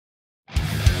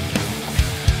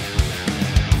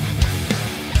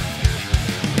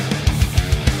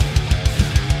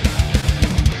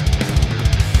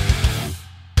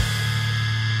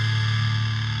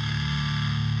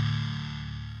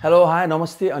Hello hi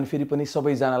नमस्ते अनि फेरि पनि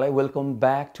सबैजनालाई welcome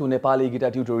back to Nepali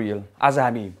guitar tutorial. आज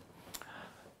हामी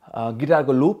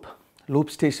गिटारको लुप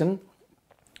स्टेसन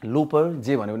लुपर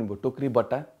जे भन्यो भने टोक्री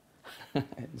बट्टा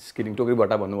स्किलिङ टोक्री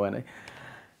बट्टा भन्नु भएन है।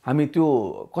 हामी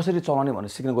त्यो कसरी चलाउने भनेर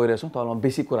सिक्न गइरहेछौँ। तपाईँलाई म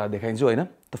बेसिक कुराहरू देखाइदिन्छु हैन।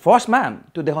 त फर्स्टमा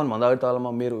त्यो देखाउनुभन्दा अगाडि तपाईँलाई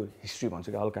म मेरो हिस्ट्री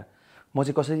भन्छु क्या हल्का। म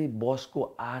चाहिँ कसरी बसको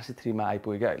RC-3 मा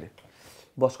आइपुगेँ क्या अहिले।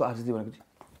 बसको RC-3 भनेको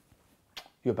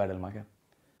चाहिँ यो प्याडलमा क्या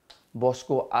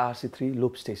बसको RC-3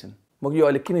 लुप स्टेसन। म यो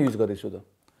अहिले किन युज गर्दैछु त,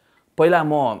 पहिला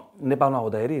म नेपालमा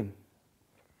हुँदाखेरि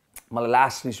मलाई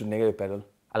लास्ट रिस उठ्ने क्या यो प्याडल।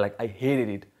 I hated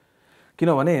it.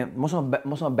 किनभने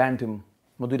मसँग ब्यान्ड थियो,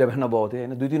 म दुईवटा ब्यान्डमा बजाउँथेँ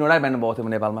होइन, दुई तिनवटा ब्यान्डमा बजाउँथेँ म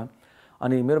नेपालमा।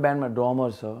 अनि मेरो ब्यान्डमा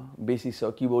ड्रमर छ, बेसिस छ,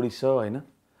 किबोर्डिस्ट छ होइन।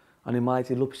 अनि मलाई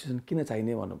चाहिँ लुप स्टेसन किन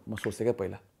चाहिने भनेर म सोच्थेँ क्या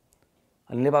पहिला।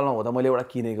 अनि नेपालमा हुँदा मैले एउटा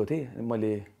किनेको थिएँ,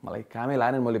 मलाई कामै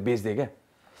लागेन, मैले बेचिदिएँ क्या।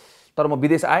 तर म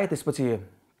विदेश आएँ,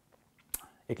 त्यसपछि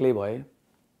एक्लै भएँ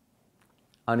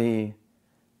अनि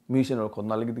म्युजिसियनहरू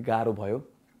खोज्न अलिकति गाह्रो भयो,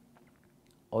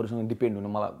 अरूसँग डिपेन्ड हुन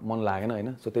मलाई मन लागेन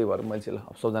होइन। सो त्यही भएर मैले चाहिँ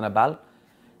अब सबजना बाल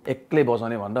एक्लै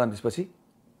बजाउने भनेर। अनि त्यसपछि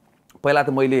पहिला त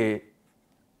मैले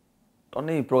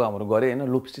टन्नै प्रोग्रामहरू गरेँ होइन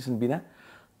लुप स्टेसन बिना।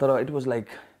 तर इट वाज लाइक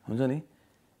हुन्छ नि,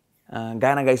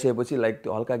 गाना गाइसकेपछि लाइक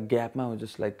त्यो हल्का ग्यापमा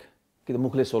जस्ट लाइक कि त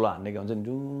मुखले सोलो हान्ने क्या हुन्छ नि,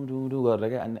 डु डु डु गरेर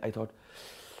क्या। अनि आई थट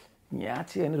यहाँ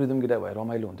चाहिँ होइन रिदम गिटार भएर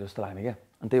रमाइलो हुन्थ्यो जस्तो लाग्ने क्या।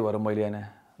 अनि त्यही भएर मैले होइन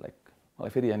लाइक मलाई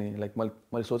फेरि अनि लाइक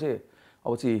मैले सोचेँ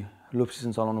अब चाहिँ लुप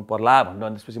स्टेसन चलाउनु पर्ला भनेर।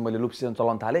 अनि त्यसपछि मैले लुप स्टेसन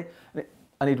चलाउन थालेँ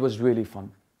अनि it was really fun.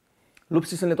 Loop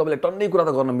स्टेसनले तपाईँले टन्नै कुरा त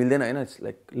गर्न मिल्दैन होइन, इट्स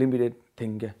लाइक लिमिटेड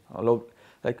थिङ क्या।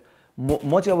 लाइक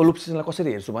म चाहिँ अब लुप स्टेसनलाई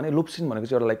कसरी हेर्छु भने लुप स्टेसन भनेको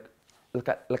चाहिँ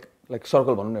एउटा लाइक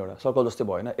सर्कल भनौँ न, एउटा सर्कल जस्तै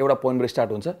भयो होइन। एउटा पोइन्टबाट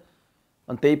स्टार्ट हुन्छ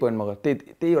अनि त्यही पोइन्टमा गएर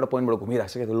त्यही एउटा पोइन्टबाट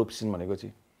घुमिरहेको छ क्या त्यो लुप स्टेसन भनेको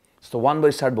चाहिँ। जस्तो 1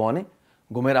 बाट स्टार्ट भयो भने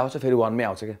घुमेर आउँछ, फेरि 1 मै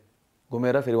आउँछ क्या,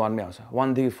 घुमेर फेरि 1 मै आउँछ।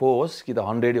 1 देखि 4 होस् कि त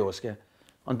 100 होस् क्या,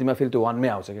 अन्तिममा फेरि त्यो 1 मै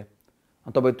आउँछ क्या।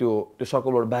 अनि तपाईँ त्यो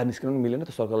सर्कलबाट बाहिर निस्किनु पनि मिलेन,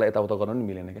 त्यो सर्कललाई यताउता गर्न पनि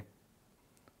मिलेन क्या।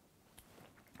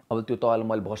 अब त्यो तपाईँलाई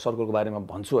मैले भर सर्कलको बारेमा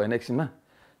भन्छु होइन एकछिनमा।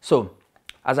 सो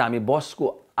आज हामी बसको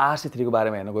RC-3 को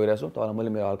बारेमा हेर्न गइरहेछौँ। तपाईँलाई मैले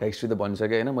मेरो हल्का हिस्ट्री त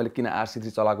भनिसकेँ होइन, मैले किन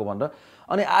RC-3 चलाएको भनेर।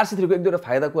 अनि RC-3 को एक दुईवटा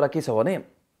फाइदा कुरा के छ भने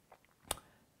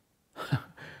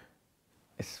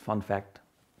इट्स फन फ्याक्ट,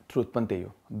 ट्रुथ पनि त्यही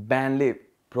हो। ब्यान्डले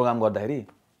प्रोग्राम गर्दाखेरि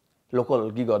लोकल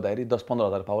गीत गर्दाखेरि 10-15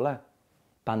 हजार पाउला,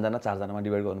 5 जना 4 जनामा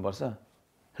डिभाइड गर्नुपर्छ।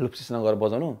 लुप स्टेसनमा गएर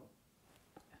बजाउनु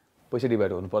पैसा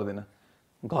डिभाइड हुनु पर्दैन,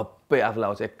 घप्पै आफूलाई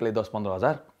आउँछ एक्लै 10-15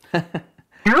 हजार।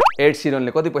 एड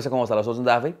सिरनले कति पैसा कमाउँछ होला सोच्नु त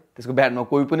आफै, त्यसको ब्यान्डमा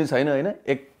कोही पनि छैन होइन,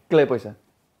 एक्लै पैसा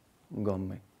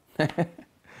गम्मै।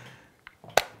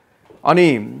 अनि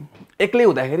एक्लै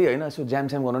हुँदाखेरि होइन यसो ज्याम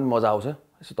गर्न पनि मजा आउँछ।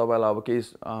 यसो तपाईँलाई अब केही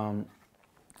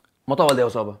म तपाईँलाई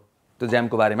देखाउँछु अब त्यो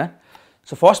ज्यामको बारेमा।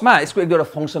 सो फर्स्टमा यसको एक दुईवटा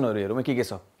फङ्सनहरू हेरौँ के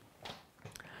छ।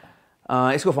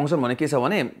 यसको फङ्सन भने के छ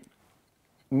भने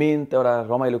मेन त एउटा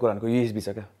रमाइलो कुरा भनेको USB छ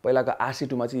क्या। पहिलाको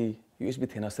RC-2 मा चाहिँ USB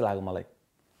थिएन जस्तो लाग्यो मलाई।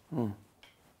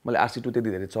 मैले RC-2 त्यति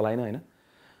धेरै चलाइनँ होइन।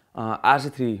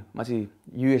 RC-3 मा चाहिँ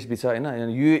USB छ होइन।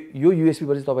 यो USB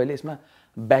बाट चाहिँ तपाईँले यसमा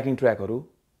ब्याकिङ ट्र्याकहरू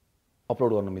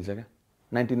अपलोड गर्न मिल्छ क्या।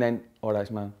 99 वटा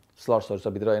यसमा स्लट्सहरू छ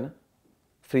भित्र होइन,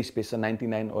 फ्री स्पेस छ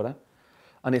 99 वटा।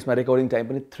 अनि यसमा रेकर्डिङ टाइम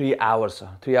पनि 3 आवर्स छ।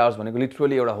 3 आवर्स भनेको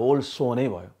लिटरली एउटा होल सो नै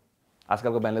भयो।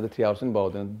 आजकलको ब्यान्डले त 3 आवर्स पनि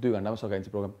बजाउँदैन, 2 घन्टामा सकाइन्छ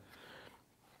प्रोग्राम।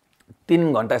 3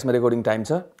 घन्टा यसमा रेकर्डिङ टाइम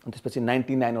छ। अनि त्यसपछि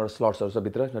 99 वटा स्लट्सहरू छ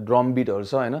भित्र। यसमा ड्रम बिटहरू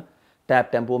छ होइन, ट्याप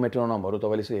टेम्पो मेट्रोनमहरू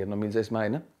तपाईँले यसो हेर्न मिल्छ यसमा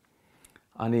होइन।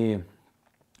 अनि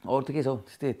अरू त के छ हौ,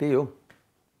 त्यही हो।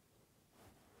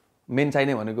 मेन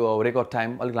चाहिने भनेको अब रेकर्ड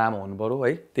टाइम अलिक लामो हुनु पऱ्यो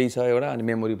है, त्यही छ एउटा। अनि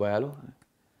मेमोरी भइहाल्यो।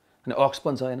 अनि अक्स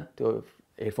पनि छ होइन, त्यो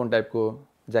हेडफोन टाइपको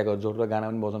ज्याकहरू जोडेर गाना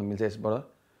पनि बजाउनु मिल्छ यसबाट।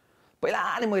 पहिला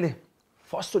नि मैले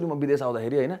फर्स्टचोटि म विदेश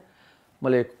आउँदाखेरि होइन,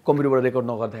 मैले कम्प्युटरबाट रेकर्ड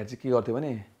नगर्दाखेरि चाहिँ के गर्थेँ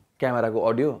भने क्यामेराको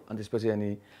अडियो अनि त्यसपछि अनि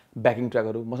ब्याकिङ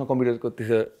ट्र्याकहरू मसँग कम्प्युटरको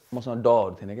मसँग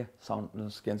डहरू थिएन क्या, साउन्ड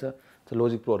के भन्छ त्यो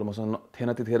लोजिक प्रोहरू मसँग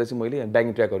थिएन। त्यतिखेर चाहिँ मैले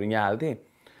ब्याकिङ ट्र्याकहरू यहाँ हाल्थेँ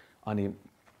अनि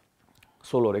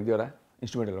सोलोहरू एक दुईवटा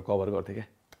इन्स्ट्रुमेन्टहरू कभर गर्थेँ क्या।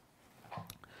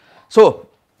 सो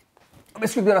अब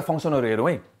यसको एक दुईवटा फङ्सनहरू हेरौँ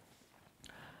है।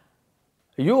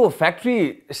 यो फ्याक्ट्री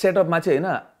सेटअपमा चाहिँ होइन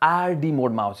RD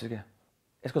मोडमा आउँछ क्या।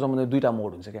 यसको सम्बन्ध 2टा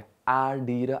मोड हुन्छ क्या, RD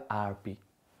र RP।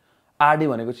 RD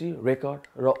भनेको चाहिँ रेकर्ड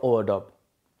र ओभरडब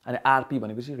अनि RP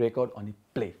भनेको चाहिँ रेकर्ड अनि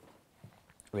प्ले।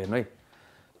 हेर्नु है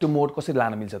त्यो मोड कसरी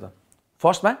लान मिल्छ त।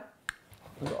 फर्स्टमा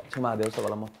क्षमा दिनुहोस्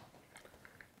तपाईँलाई, म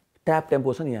ट्याप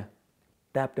टेम्पो छ नि यहाँ,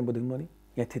 ट्याप टेम्पो देख्नु नि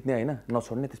यहाँ थिच्ने होइन,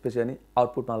 नछोड्ने। त्यसपछि अनि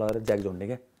आउटपुटमा लगेर ज्याक जोड्ने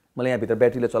क्या। मैले यहाँ भित्र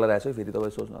ब्याट्रीले चलाइरहेको छु, फेरि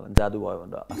तपाईँ सोच्नु होला जादु भयो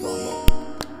भनेर।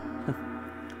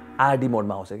 RD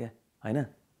मोडमा आउँछ क्या होइन।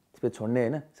 त्यसपछि छोड्ने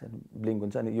होइन, ब्लिङ्क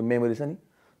हुन्छ। अनि यो मेमोरी छ नि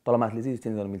तलमाथिले चाहिँ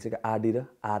चेन्ज गर्न मिल्छ क्या, RD र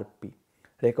RP,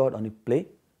 रेकर्ड अनि प्ले।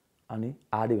 अनि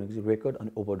RD भनेको चाहिँ रेकर्ड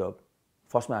अनि ओभरडब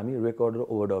फर्स्टमा हामी रेकर्ड र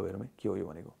ओभरडब हेरौँ है के हो यो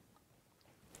भनेको।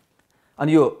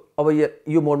 अनि यो अब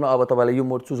यो मोडमा अब तपाईँलाई यो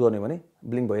मोड चुज गर्ने भने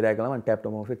ब्लिङ्क भइरहेको बेलामा ट्याप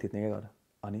टपमा फेरि थिच्ने क्या गरेर।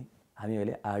 अनि हामी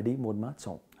अहिले आरडी मोडमा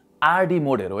छौँ। आरडी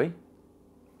मोड हेरौँ है।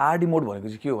 आरडी मोड भनेको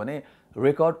चाहिँ के हो भने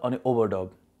रेकर्ड अनि ओभरडब।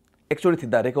 एकचोटि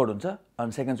थिच्दा रेकर्ड हुन्छ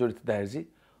अनि सेकेन्डचोटि थिच्दाखेरि चाहिँ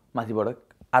माथिबाट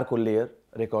अर्को लेयर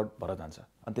रेकर्ड भएर जान्छ।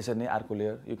 अनि त्यसरी नै अर्को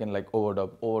लेयर यु क्यान लाइक ओभरडब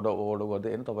गर्दै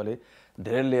होइन तपाईँले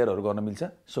धेरै लेयरहरू गर्न मिल्छ।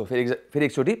 सो फेरि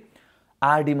एकचोटि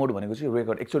आरडी मोड भनेको चाहिँ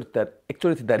रेकर्ड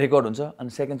एकचोटि थिच्दा रेकर्ड हुन्छ अनि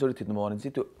सेकेन्डचोटि थिच्नुभयो भने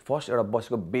चाहिँ त्यो फर्स्ट एउटा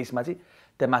बसेको बेसमा चाहिँ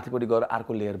त्यहाँ माथिपट्टि गएर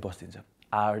अर्को लेयर बसिदिन्छ।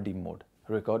 आरडी मोड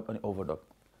रेकर्ड अनि ओभरडब।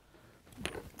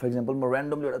 फर इक्जाम्पल म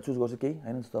ऱ्यान्डमली एउटा चुज गर्छु केही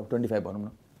होइन जस्तो 25 भनौँ न।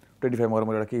 25 गरेर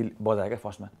मैले एउटा केही बजाएँ क्या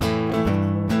फर्स्टमा।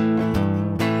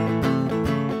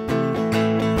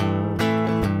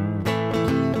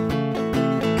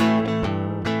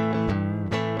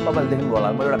 तपाईँले देख्नुभयो होला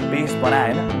मैले एउटा बेस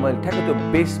बनाएँ होइन। मैले ठ्याक्क त्यो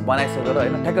बेस बनाइसकेर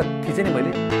होइन ठ्याक्क थिचेँ नि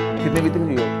मैले। थिच्ने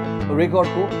बित्तिकै यो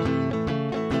रेकर्डको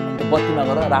बत्तीमा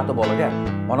गएर रातो भयो क्या।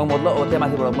 भनौँ मतलब अब त्यहाँ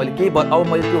माथिबाट मैले केही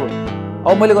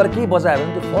अब मैले गएर केही बजाएँ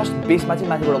भने त्यो फर्स्ट बेसमा चाहिँ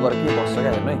माथिबाट गएर केही बस्छ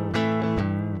क्या हेर्नु है।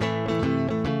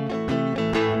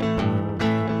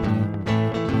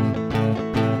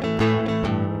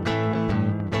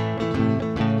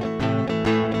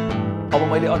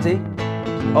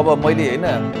 अब मैले होइन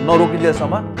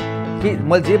नरोकिदिएसम्म कि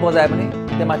मैले जे बजाए पनि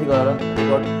त्यहाँ माथि गएर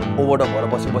रेकर्ड ओभरडब भएर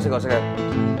बसेको गर्छ क्या।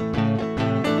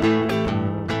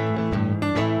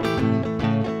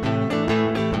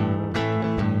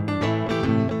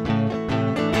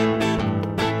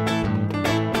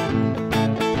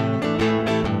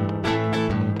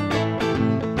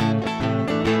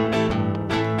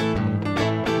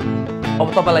 अब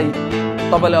तपाईँलाई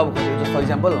अब फर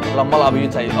इक्जाम्पल ल मलाई अब यो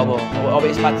चाहियो अब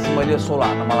यसमा चाहिँ मैले 16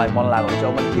 हाल्न मलाई मन लागेको हुन्छ।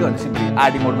 अब मैले के गर्ने सिम्पली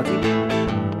आरडी मोडमा चाहिँ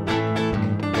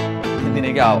दिने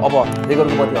क्या। अब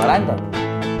रेकर्डको बत्ती हरायो नि त।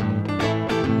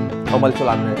 अब मैले 16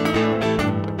 हाल्ने।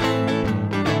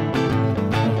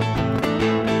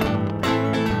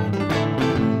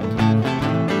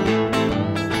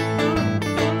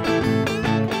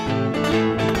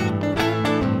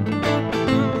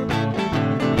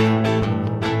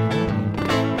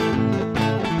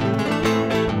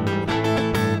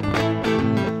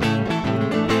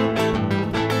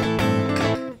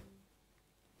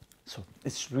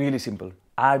 It's really simple.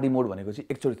 आरडी मोड भनेको चाहिँ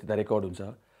एकचोटि थिच्दा रेकर्ड हुन्छ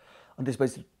अनि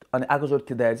त्यसपछि अनि अर्कोचोटि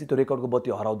थिच्दाखेरि चाहिँ त्यो रेकर्डको बत्ती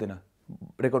हराउँदैन।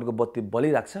 रेकर्डको बत्ती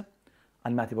बलिरहेको छ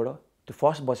अनि माथिबाट त्यो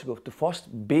फर्स्ट बसेको त्यो फर्स्ट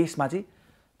बेसमा चाहिँ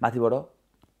माथिबाट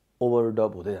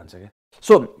ओभरडब हुँदै जान्छ क्या।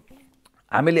 सो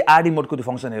हामीले आरडी मोडको त्यो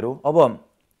फङ्सन हेरौँ। अब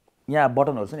यहाँ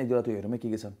बटनहरू छ नि एक दुईवटा त्यो हेरौँ है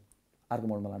के छ। अर्को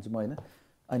मोडमा लान्छु म होइन।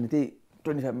 अनि त्यही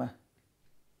 25मा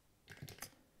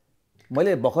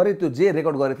मैले भर्खरै त्यो जे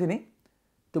रेकर्ड गरेको थिएँ नि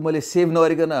त्यो मैले सेभ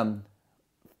नगरिकन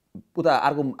उता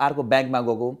अर्को ब्याङ्कमा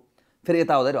गएको फेरि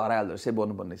यता आउँदाखेरि हराइहाल्दो सेभ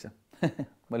गर्नुपर्ने रहेछ।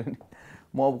 मैले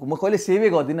म कहिले सेभै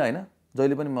गर्दिनँ होइन।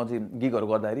 जहिले पनि म चाहिँ गिगहरू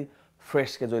गर्दाखेरि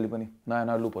फ्रेस के जहिले पनि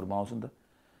नयाँ लुपहरू बनाउँछु नि त।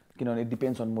 किनभने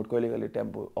डिपेन्ड्स अन मुड। कहिले कहिले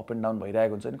टेम्पो अप एन्ड डाउन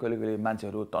भइरहेको हुन्छ नि कहिले कहिले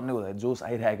मान्छेहरू टन्नै हुँदाखेरि जोस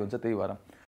आइरहेको हुन्छ त्यही भएर।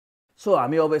 सो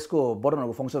हामी अब यसको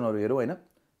बटनहरूको फङ्सनहरू हेरौँ होइन।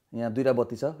 यहाँ दुईवटा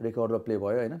बत्ती छ रेकर्ड र प्ले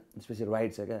भयो होइन। त्यसपछि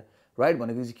राइट छ क्या। राइट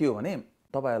भनेको चाहिँ के हो भने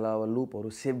तपाईँहरूलाई अब लुपहरू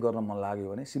सेभ गर्न मन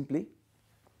लाग्यो भने सिम्पली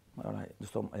एउटा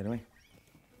जस्तो हेरौँ है।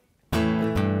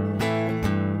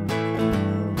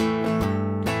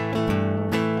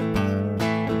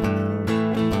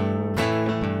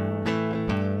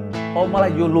 अब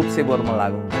मलाई यो लुप सेभ गर्न मन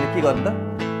लाग्यो मैले के गर्नु त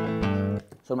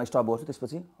सुरुमा स्टप गर्छु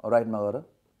त्यसपछि राइटमा गएर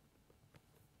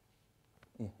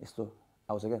यस्तो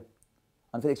आउँछ क्या।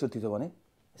 अनि फेरि एकचोटि थिच्यो भने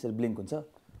यसरी ब्लिङ्क हुन्छ।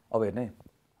 अब हेर्ने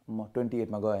म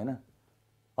 28मा गएँ होइन।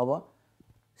 अब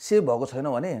सेभ भएको छैन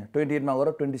भने 28मा गएर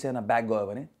 27मा ब्याक गयो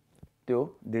भने त्यो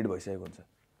डेड भइसकेको हुन्छ।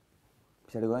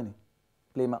 पछाडि गयो नि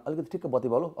प्लेमा अलिकति ठिक्क बत्ती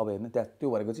बल्यो। अब हेर्ने त्यहाँ त्यो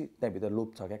भनेको चाहिँ त्यहाँभित्र लुप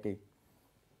छ क्या केही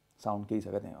साउन्ड केही छ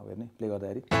क्या त्यहाँ। अब हेर्ने प्ले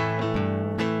गर्दाखेरि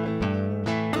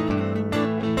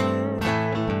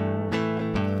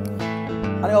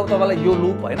अनि अब तपाईँलाई यो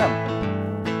लुप होइन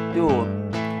त्यो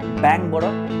ब्याङ्कबाट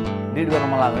डिलिट गर्न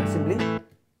मन लाग्यो भने सिम्पली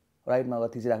राइटमा गएर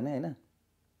थिचिराख्ने होइन।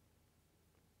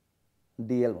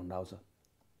 डिएल भनेर आउँछ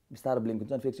बिस्तारो ब्लिङ्क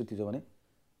हुन्छ। अनि फेरि एकचोटि थिच्यो भने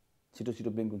छिटो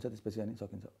ब्लिङ्क हुन्छ। त्यसपछि अनि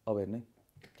सकिन्छ। अब हेर्ने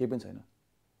केही पनि छैन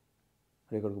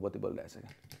रेकर्डको बत्ती बलिरहेछ क्या।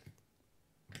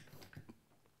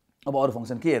 अब अरू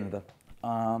फङ्सन के हेर्नु त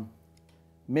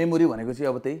मेमोरी भनेको चाहिँ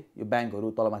अब त्यही यो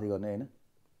ब्याङ्कहरू तलमाथि गर्ने होइन।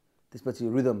 त्यसपछि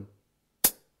रिदम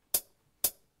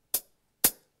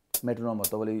मेट्रोनमहरू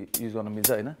तपाईँले युज गर्न मिल्छ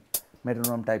होइन।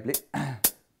 मेट्रोनम टाइपले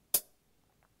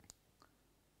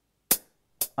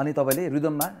अनि तपाईँले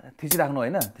रिदममा थिचिराख्नु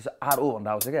होइन। त्यसो आरओ भनेर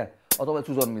आउँछ क्या। अब तपाईँले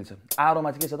चुज गर्नु मिल्छ। आरओमा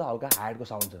चाहिँ के छ त हल्का हाइटको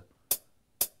साउन्ड छ।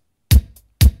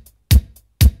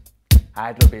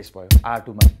 हाइट र बेस भयो R2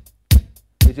 मा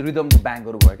यो चाहिँ रिदमको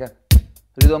ब्याङ्कहरु भयो क्या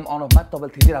रिदम अन अफमा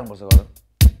तपाईले थिचिराख्नुपर्छ गरेर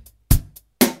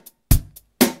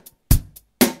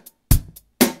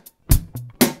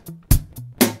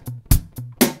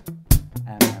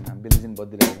बेलिजिन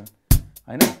बदिरहेको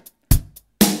हैन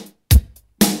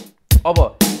अब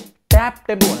ट्याप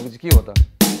टेम्पो भनेको चाहिँ के हो त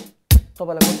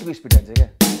तपाईलाई कतिको स्पिड चाहिन्छ क्या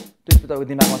त्यो स्पिड तपाईको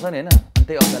दिमागमा छ नि हैन अनि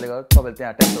त्यही अनुसारले गर्दा तपाईले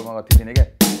त्यहाँ टेम्पोमा गएर थिचिने क्या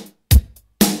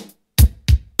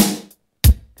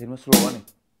तिम्रो स्लो हो नि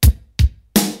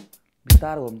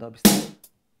बिस्तार हो नि त बिस्तार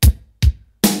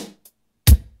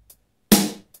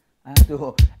त्यो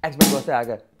एक्सपेक्ट गर्दै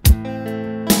आके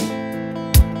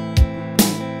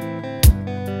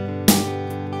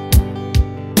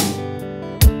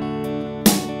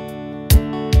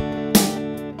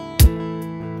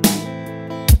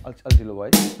अलि ढिलो भयो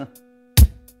है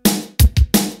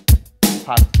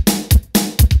सात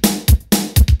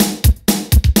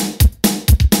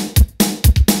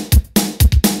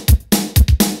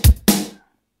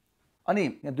अनि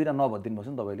यहाँ दुईटा नब दिनुपर्छ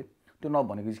नि तपाईले त्यो नब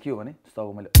भनेको चाहिँ के हो भने जस्तो अब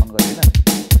मैले अन गरेँ हैन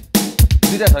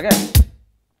दुईटा छ क्या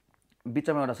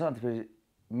बिचमा एउटा छ अनि फेरि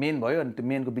मेन भयो अनि त्यो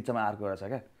मेनको बिचमा अर्को एउटा छ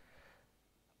क्या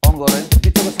अन गरेर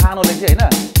बिचको सानोले चाहिँ हैन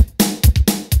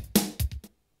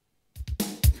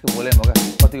त्यसको भोल्युम हो क्या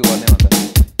कतिको गर्ने भन्दा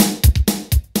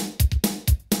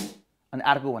अनि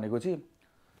अर्को भनेको चाहिँ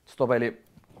तपाईले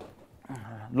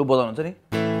लुप बजाउनुहुन्छ नि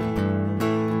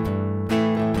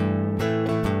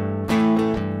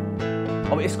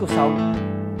अब यसको साउन्ड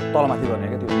तलमाथि गर्ने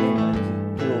क्या त्यो मेन भनेको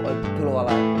चाहिँ ठुलो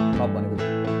वाला नब भनेको चाहिँ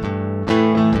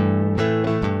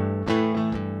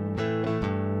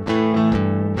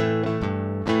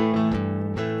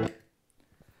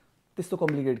त्यस्तो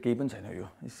कम्प्लिकेटेड केही पनि छैन यो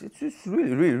it's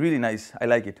really nice I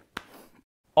like it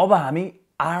अब हामी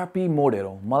आरपी मोड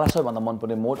हेरौँ मलाई सबैभन्दा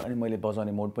मनपर्ने मोड अनि मैले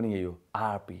बजाउने मोड पनि यही हो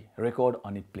आरपी रेकर्ड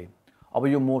अनि प्ले अब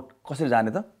यो मोड कसरी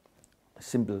जाने त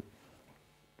सिम्पल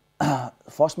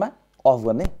फर्स्टमा अफ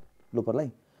गर्ने लुपरलाई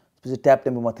त्यसपछि ट्याप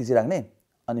टेम्पोमा थिचिराख्ने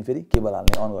अनि फेरि केबल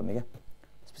हाल्ने अन गर्ने क्या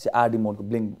त्यसपछि आरडी मोडको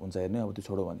ब्लिङ्क हुन्छ हेर्ने अब त्यो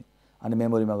छोडो भने अनि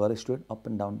मेमोरीमा गएर स्ट्रेट अप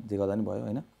एन्ड डाउन जे गर्दा नि भयो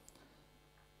हैन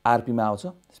आरपीमा आउँछ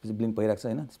त्यसपछि ब्लिङ्क भइराख्छ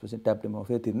हैन त्यसपछि ट्याप टेम्पोमा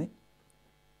फेरि तिर्ने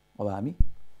अब हामी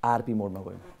आरपी मोडमा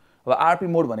गयौँ अब आरपी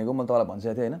मोड भनेको मैले तपाईलाई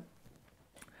भनिसकेको थिएँ हैन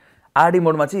आरडी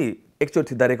मोडमा चाहिँ एकचोटि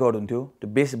थिच्दा रेकर्ड हुन्थ्यो त्यो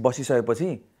बेस बसिसकेपछि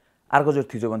अर्कोचोटि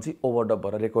थिच्यो भने चाहिँ ओभरडब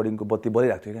भएर रेकर्डिङको बत्ती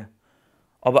बलिरहेको थियो क्या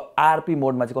अब आरपी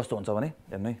मोडमा चाहिँ कस्तो हुन्छ भने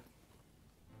हेर्नु है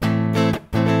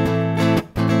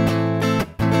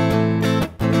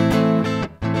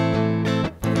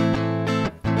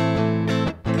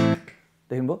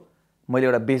देख्नुभयो मैले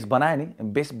एउटा बेस बनाएँ नि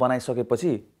बेस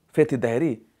बनाइसकेपछि फेरि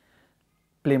थिच्दाखेरि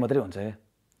प्ले मात्रै हुन्छ क्या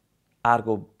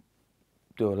आरको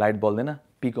त्यो लाइट बल्दैन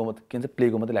पीको मात्रै के भन्छ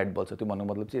प्लेको मात्रै लाइट बल्छ त्यो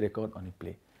भन्नुको मतलब चाहिँ रेकर्ड अनि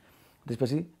प्ले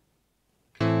त्यसपछि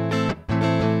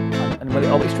अनि मैले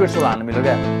अब स्ट्रेट सोलो हाल्नु मिल्यो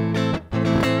क्या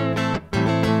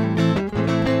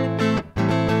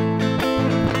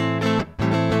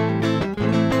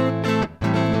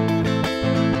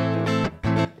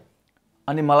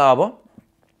अनि मलाई अब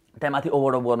त्यहाँ माथि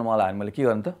ओभरडब गर्नु मलाई हाल्नु मैले के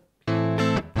गर्नु त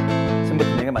सिम्पल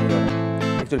थिच्ने क्या माथि गएर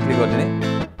एकचोटि क्लिक गरिदिने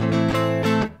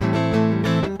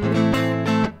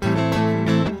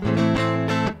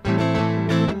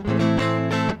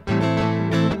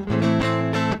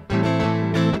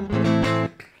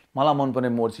मलाई मनपर्ने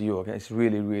मोड चाहिँ यो हो क्या इट्स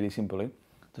रियली सिम्पल है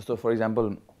जस्तो फर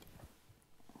इक्जाम्पल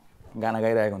गाना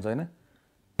गाइरहेको हुन्छ हैन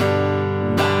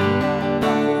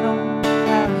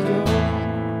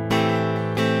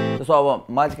जस्तो अब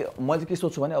मैले चाहिँ के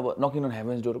सोच्छु भने अब नकिङ अन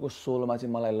हेभन्स डोरको सोलोमा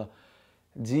चाहिँ मलाई ल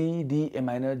जी ए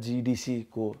माइनर जीडीसी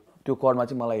को त्यो कर्डमा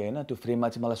चाहिँ मलाई हैन त्यो फ्रेममा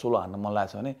चाहिँ मलाई सोलो हान्न मन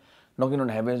लाग्छ भने नकिङ अन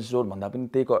हेभन्स डोर भन्दा पनि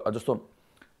त्यही जस्तो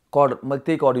कर्ड मैले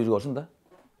त्यही कर्ड युज गर्छु नि त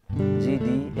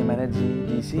जीडी ए माइनर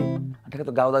जीडीसी ठ्याक्क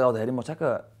त्यो गाउँदाखेरि म ठ्याक्क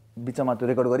बिचमा त्यो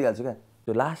रेकर्ड गरिहाल्छु क्या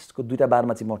त्यो लास्टको दुईटा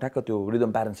बारमा चाहिँ म ठ्याक्क त्यो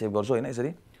रिदम प्याटर्न सेभ गर्छु हैन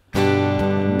यसरी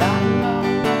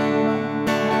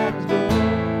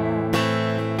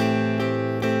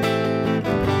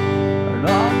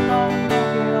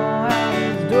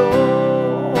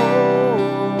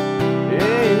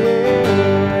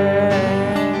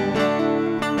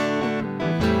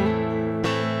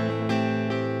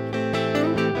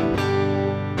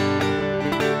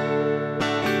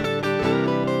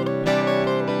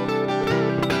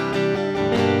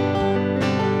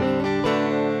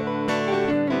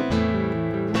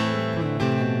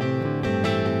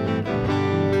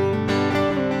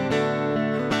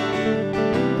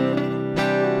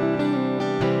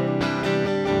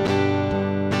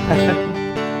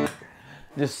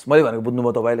जस मैले भनेको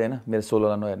बुझ्नुभयो तपाईले हैन मेरो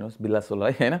सोलोलाई नहेर्नुस् बिल्ला सोलो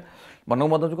है हैन भन्नुको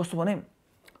मतलब चाहिँ कस्तो भने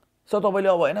सो तपाईले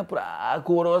अब हैन पुरा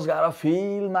कोरस गाएर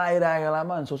फिलमा आइरहेको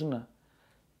बेलामा अनि सोच्नु न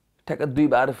ठ्याक्क 2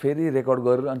 बार फेरि रेकर्ड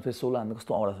गरेर अनि फेरि सोलो हान्दा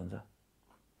कस्तो अडस हुन्छ।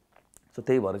 सो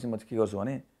त्यही भएर चाहिँ म चाहिँ के गर्छु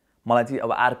भने मलाई चाहिँ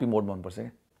अब आरपी मोड मनपर्छ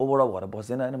क्या, ओभरअप भएर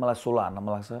बस्दैन होइन, मलाई सोलो हान्न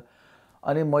मन लाग्छ।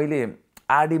 अनि मैले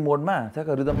आरडी मोडमा ठ्याक्क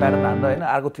रिदम प्याटर्न हान्दा होइन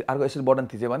अर्को यसरी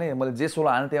बटन थिचेँ भने मैले जे सोलो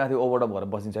हाने त्यही माथि ओभरअप भएर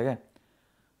बसिन्छ क्या।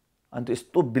 अनि त्यो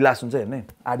यस्तो बिलास हुन्छ हेर्ने।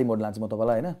 आरडी मोड लान्छु म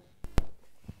तपाईँलाई होइन।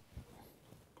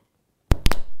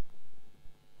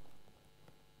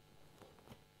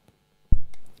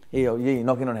 यही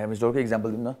नकिन हेभेन्स डोरको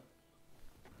इक्जाम्पल दिउँ न।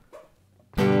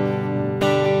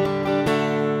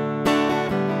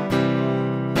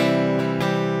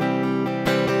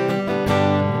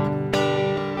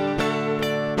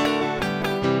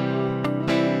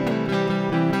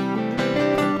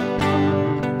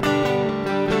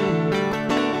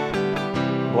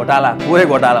 घोटाला, पुरै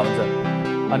घोटाला हुन्छ।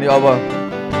 अनि अब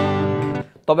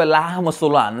तपाईँ लामो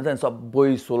सोलो हान्नु चाहिँ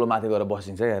सबै सोलो माथि गएर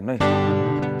बसिन्छ क्या हेर्नु है।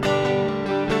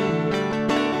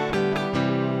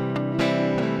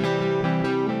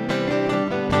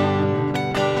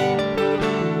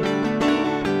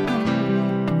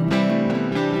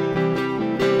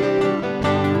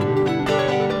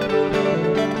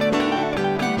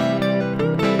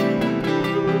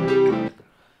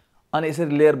 अनि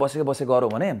यसरी लेयर बसे गरौँ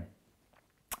भने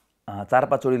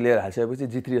 4-5 चोटि लेयर हालिसकेपछि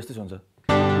G3 जस्तै हुन्छ।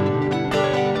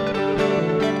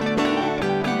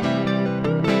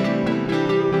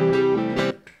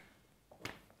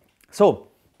 सो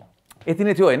यति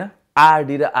नै थियो होइन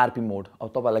आरडी र आरपी मोड। अब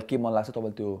तपाईँलाई के मन लाग्छ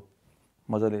तपाईँले त्यो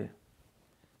मजाले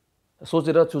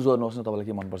सोचेर चुज गर्नुहोस् न तपाईँलाई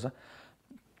के मनपर्छ।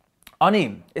 अनि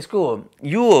यसको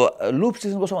यो लुप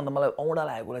स्टेसन कस्तो भन्दा मलाई औडा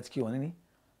लागेको कुरा चाहिँ के भने नि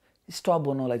स्टप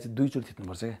बनाउनलाई चाहिँ 2 चोटि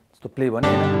थिच्नुपर्छ क्या। जस्तो प्ले भने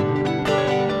होइन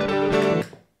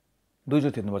 2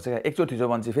 चोटि थिच्नुपर्छ क्या। 1 चोटि थिच्यो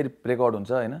भने चाहिँ फेरि रेकर्ड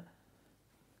हुन्छ होइन,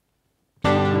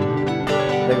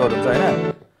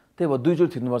 त्यही भएर 2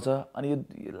 चोटि थिच्नुपर्छ। अनि यो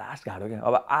लास्ट गाह्रो क्या।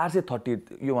 अब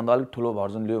RC-3 योभन्दा अलिक ठुलो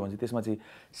भर्जन लियो भने चाहिँ त्यसमा चाहिँ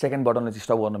सेकेन्ड बटनले चाहिँ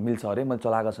स्टप गर्न मिल्छ अरे। मैले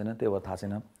चलाएको छैन त्यही भएर थाहा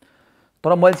छैन।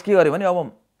 तर मैले चाहिँ के गरेँ भने अब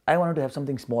I want to have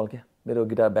something small क्या। मेरो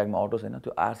गिटार ब्यागमा अटो छैन,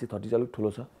 त्यो RC-3 चाहिँ अलिक ठुलो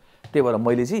छ। त्यही भएर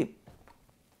मैले चाहिँ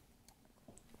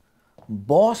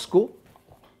बसको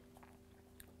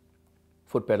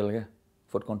फुट पेडल क्या,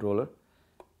 फुट कन्ट्रोलर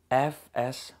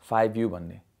FS5U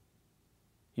भन्ने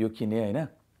यो किने होइन।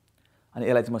 अनि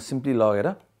यसलाई चाहिँ म सिम्पली लगेर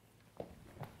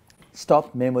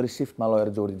स्टप मेमोरी सिफ्टमा लगेर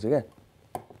जोडिदिन्छु क्या।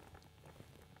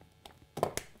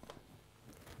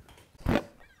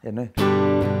 हेर्नु है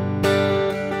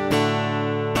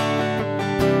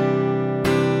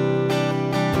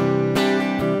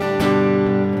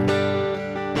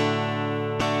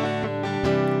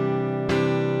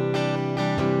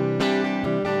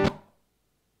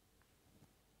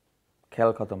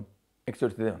ख्याल खतम,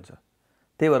 एकचोटि दिँदै हुन्छ।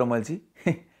 त्यही भएर मैले चाहिँ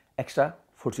एक्स्ट्रा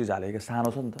फुट स्विच हालेको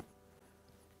सानो छ नि त।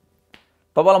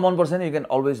 तपाईँलाई मनपर्छ नि you can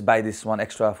always by this one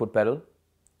extra foot pedal.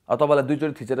 अब तपाईँलाई 2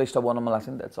 चोटि थिचेर स्टप गर्न मन लाग्छ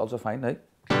नि द्याट्स अल्सो फाइन है।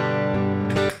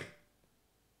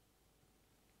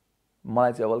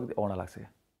 मलाई चाहिँ अब अलिकति औडा लाग्छ क्या।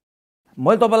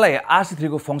 मैले तपाईँलाई RC-3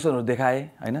 को फङ्सनहरू देखाएँ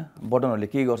होइन, बटनहरूले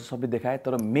के गर्छ सबै देखाएँ।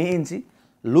 तर मेन चाहिँ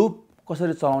लुप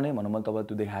कसरी चलाउने भनेर मैले तपाईँलाई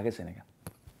त्यो देखाएकै छैन क्या।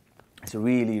 It's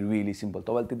really simple.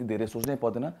 तपाईँले त्यति धेरै सोच्नै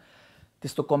पर्दैन,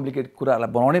 त्यस्तो कम्प्लिकेट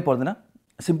कुराहरूलाई बनाउनै पर्दैन।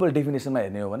 सिम्पल डेफिनेसनमा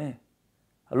हेर्ने हो भने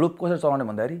लुप कसरी चलाउने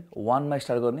भन्दाखेरि 1 मा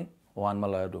स्टार्ट गर्ने 1 मा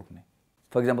लगेर रोक्ने।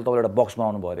 फर इक्जाम्पल तपाईँले एउटा बक्स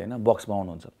बनाउनु भयो अरे होइन, बक्स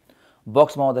बनाउनुहुन्छ।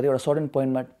 बक्स बनाउँदाखेरि एउटा सर्टेन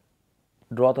पोइन्टमा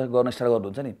ड्र त गर्न स्टार्ट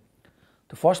गर्नुहुन्छ नि,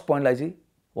 त्यो फर्स्ट पोइन्टलाई चाहिँ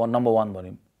नम्बर 1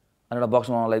 भन्यौँ। अनि एउटा बक्स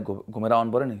बनाउनलाई घुमेर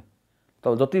आउनु पऱ्यो नि।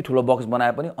 तपाईँ जति ठुलो बक्स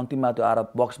बनाए पनि अन्तिममा त्यो आएर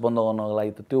बक्स बन्द गर्नको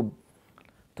लागि त त्यो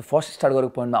फर्स्ट स्टार्ट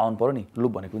गरेको पोइन्टमा आउनु पऱ्यो नि।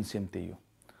 लुप भनेको पनि सेम त्यही हो।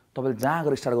 तपाईँले जहाँ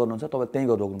गएर स्टार्ट गर्नुहुन्छ तपाईँ त्यहीँ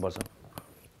गएर रोक्नुपर्छ।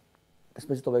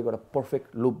 त्यसपछि तपाईँको एउटा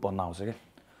पर्फेक्ट लुप भन्न आउँछ क्या।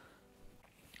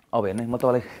 अब हेर्ने म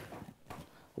तपाईँलाई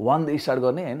 1 देखि स्टार्ट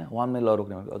गर्ने होइन, 1 मै ल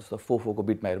रोक्ने भनेको जस्तो 4-4 को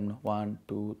बिटमा हेरौँ न। 1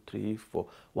 2 3 4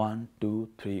 1 2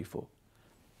 3 4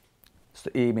 जस्तो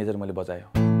ए मेजर मैले बजाएँ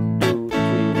 2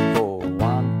 3 4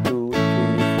 1 2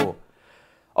 3 4।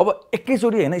 अब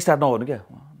एकैचोटि होइन स्टार्ट नगर्नु क्या। 1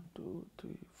 2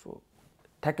 3 4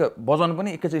 ठ्याक्क बजाउनु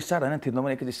पनि एकैचोटि स्टार्ट होइन, थिच्नु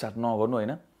पनि एकैचोटि स्टार्ट नगर्नु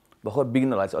होइन। भर्खर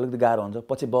बिगिनरलाई चाहिँ अलिकति गाह्रो हुन्छ,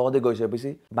 पछि बगाउँदै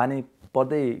गइसकेपछि बानी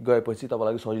पर्दै गएपछि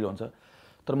तपाईँलाई सजिलो हुन्छ।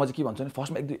 तर म चाहिँ के भन्छु भने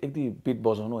फर्स्टमा एक दुई बिट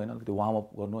बजाउनु होइन, अलिकति वार्म अप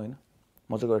गर्नु होइन,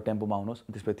 मजाको एउटा टेम्पोमा आउनुहोस्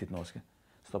त्यसपछि थिच्नुहोस् क्या।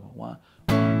 जस्तो 1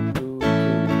 2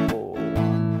 3 4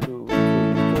 1 2 3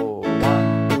 4 1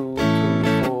 2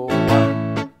 3 4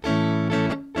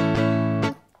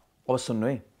 1। अब सुन्नु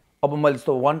है, अब मैले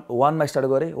जस्तो 1 मा स्टार्ट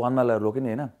गरेँ 1 मा लगेर रोकेँ नि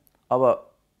होइन। अब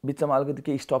बिचमा अलिकति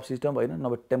केही स्टप सिस्टम होइन,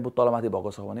 नभए टेम्पो तलमाथि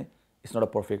भएको छ भने it's not a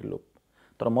perfect loop.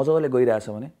 तर मजाले गइरहेछ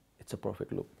भने इट्स अ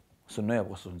पर्फेक्ट लुप। सुन्नु है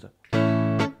अब कस्तो हुन्छ।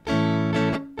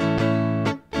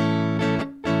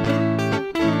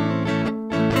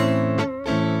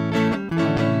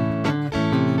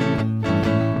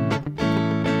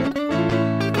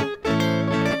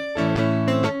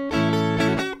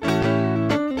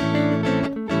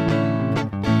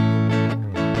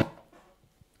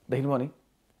 देख्नुभयो नि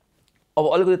अब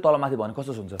अलिकति तलमाथि भने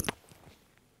कस्तो हुन्छ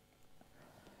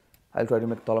आई ट्राई टु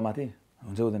मेक तलमाथि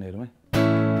हुन्छ हुँदैन हेरौँ है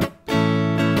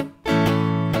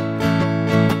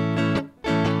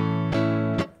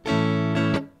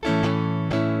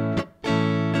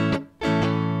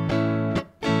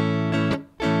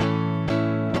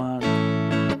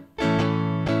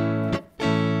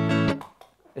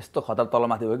यस्तो खतरा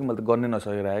तलमाथि भयो कि मैले त गर्नै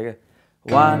नसकेर आएँ क्या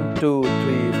 1 2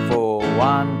 3 4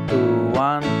 1 2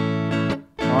 1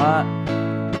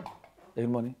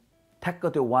 देख्नुभयो नि ठ्याक्क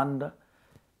त्यो 1 र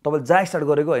तपाईले जहाँ स्टार्ट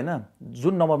गरेको हैन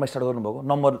जुन नम्बरमा स्टार्ट गर्नुभएको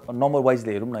नम्बर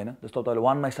वाइजले हेरौँ न हैन जस्तो तपाईले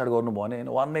 1 मा स्टार्ट गर्नुभयो भने हैन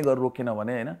 1 मै गरेर रोकिन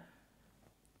भने हैन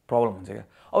प्रब्लम हुन्छ क्या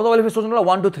अब तपाईले फेरि सोच्नु ल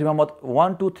 1 2 3 मा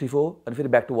 1 2 3 4 अनि फेरि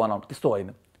ब्याक टु 1 आउट त्यस्तो होइन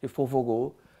यो 4 4 को हो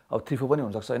अब 3 4 पनि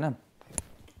हुन सक्छ हैन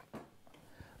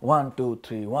 1 2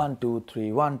 3 1 2 3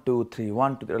 1 2 3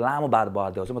 1 2 लामो बार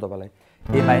देखाउँछु म तपाईलाई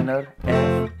A minor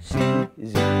F C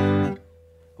G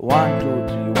 1 2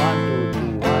 3 1 2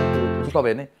 3 1 2 जस्तो तपाईँ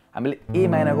हेर्ने हामीले A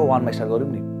minor को 1 मा स्टार्ट गरौँ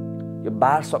नि यो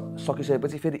बार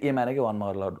सकिसकेपछि फेरि A minor को 1 मा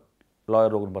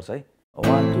लगेर रोक्नुपर्छ है 1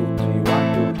 2 3 1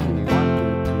 2 3 1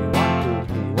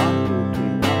 2 3 1 2 3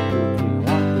 1 2 3 1 2 3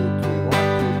 1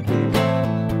 2 3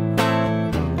 1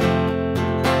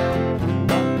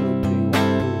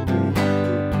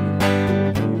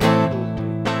 2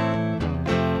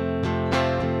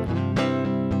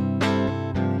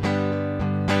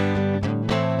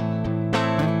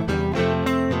 3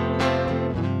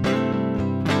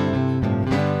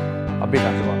 बेस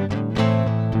हाल्छु म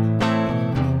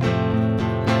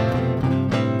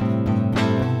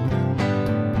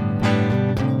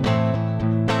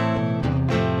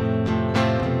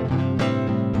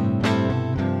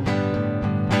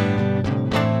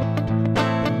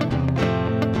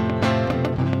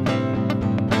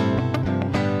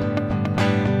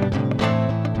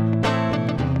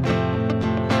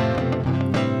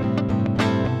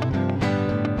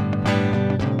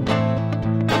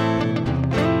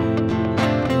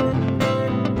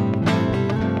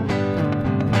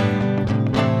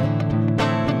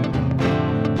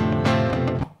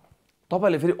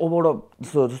तपाईले फेरि ओभरअल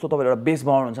जस्तो तपाईले एउटा बेस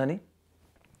बनाउनुहुन्छ नि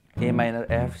A minor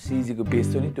F C G को बेस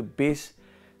थियो नि त्यो बेस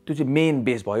त्यो चाहिँ मेन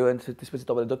बेस भयो अनि त्यसपछि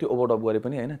तपाईले जति ओभरडब गरे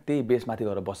पनि हैन त्यही बेस माथि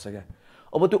गएर बस्छ क्या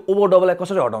अब त्यो ओभरडबलाई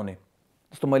कसरी हटाउने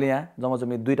जस्तो मैले यहाँ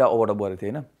जम्मै दुईटा ओभरडब गरेको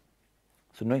थिएँ हैन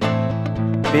सुन्नु है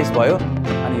बेस भयो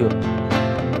अनि यो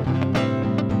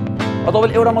अब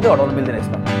तपाईले एउटा मात्रै हटाउन मिल्दैन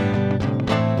यसमा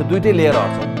त्यो दुईटै लेयर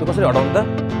हट्छ त्यो कसरी हटाउनु त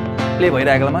प्ले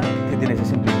भइरहेकोमा त्यति नै छ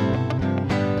सिम्पली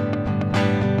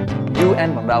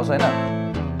UN भनेर आउँछ हैन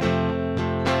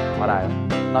हरायो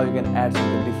now you can add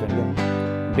something different क्या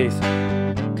बेस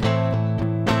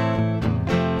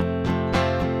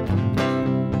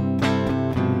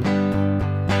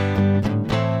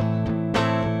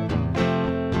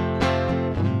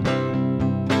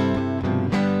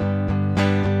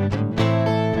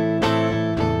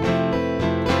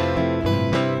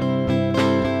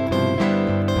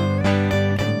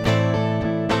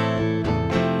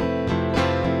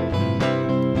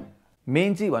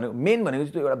मेन भनेको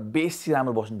चाहिँ त्यो एउटा बेस चाहिँ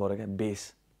राम्रो बस्नु पर्यो क्या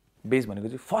बेस भनेको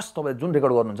चाहिँ फर्स्ट तपाईले जुन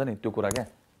रेकर्ड गर्नुहुन्छ नि त्यो कुरा क्या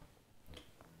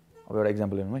अब एउटा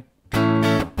एक्जाम्पल हेर्नु है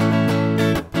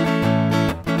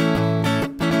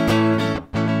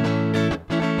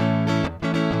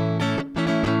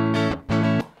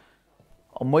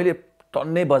अब मैले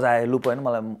टन्नै बजाएँ लुप हैन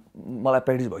मलाई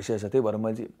प्र्याक्टिस भइसकेको छ त्यही भएर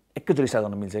मैले चाहिँ एकैचोटि स्टार्ट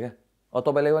गर्न मिल्छ क्या अब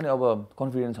तपाईलाई पनि अब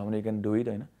कन्फिडेन्स छ भने यु क्यान डु इट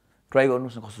हैन ट्राई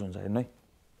गर्नुस् न कस्तो हुन्छ हेर्नु है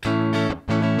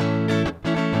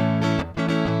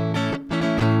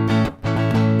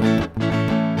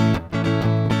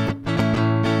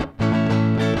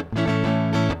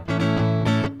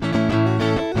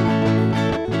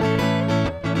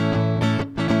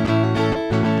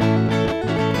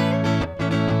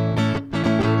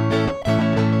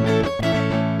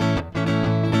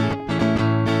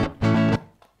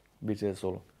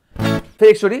सोलो फेरि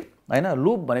एकचोटि हैन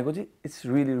लुप भनेको चाहिँ इट्स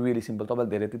रियली सिम्पल तपाईले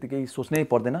धेरै त्यतिकै सोच्नै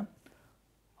पर्दैन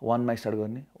 1 मा स्टार्ट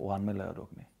गर्ने 1 मै लगाएर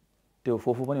रोक्ने त्यो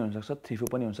 4 4 पनि हुन सक्छ 3 4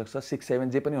 पनि हुन सक्छ 6 7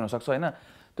 जे पनि हुन सक्छ हैन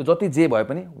त्यो जति जे भए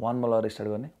पनि 1 मा लगाएर स्टार्ट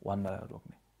गर्ने 1 मा लगाएर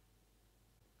रोक्ने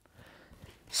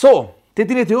सो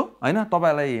त्यति नै थियो हैन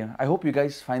तपाईलाई I hope you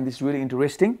guys find this really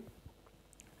interesting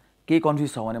के कन्फ्युज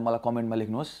छ भने मलाई कमेन्टमा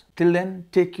लेख्नुहोस् till then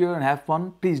take care and have fun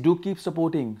please do keep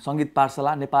supporting संगीत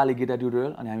पाठशाला नेपाली गिटार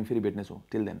ट्युटोरियल अनि हामी फेरि भेट्नेछौँ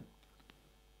टिल देन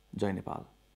जय नेपाल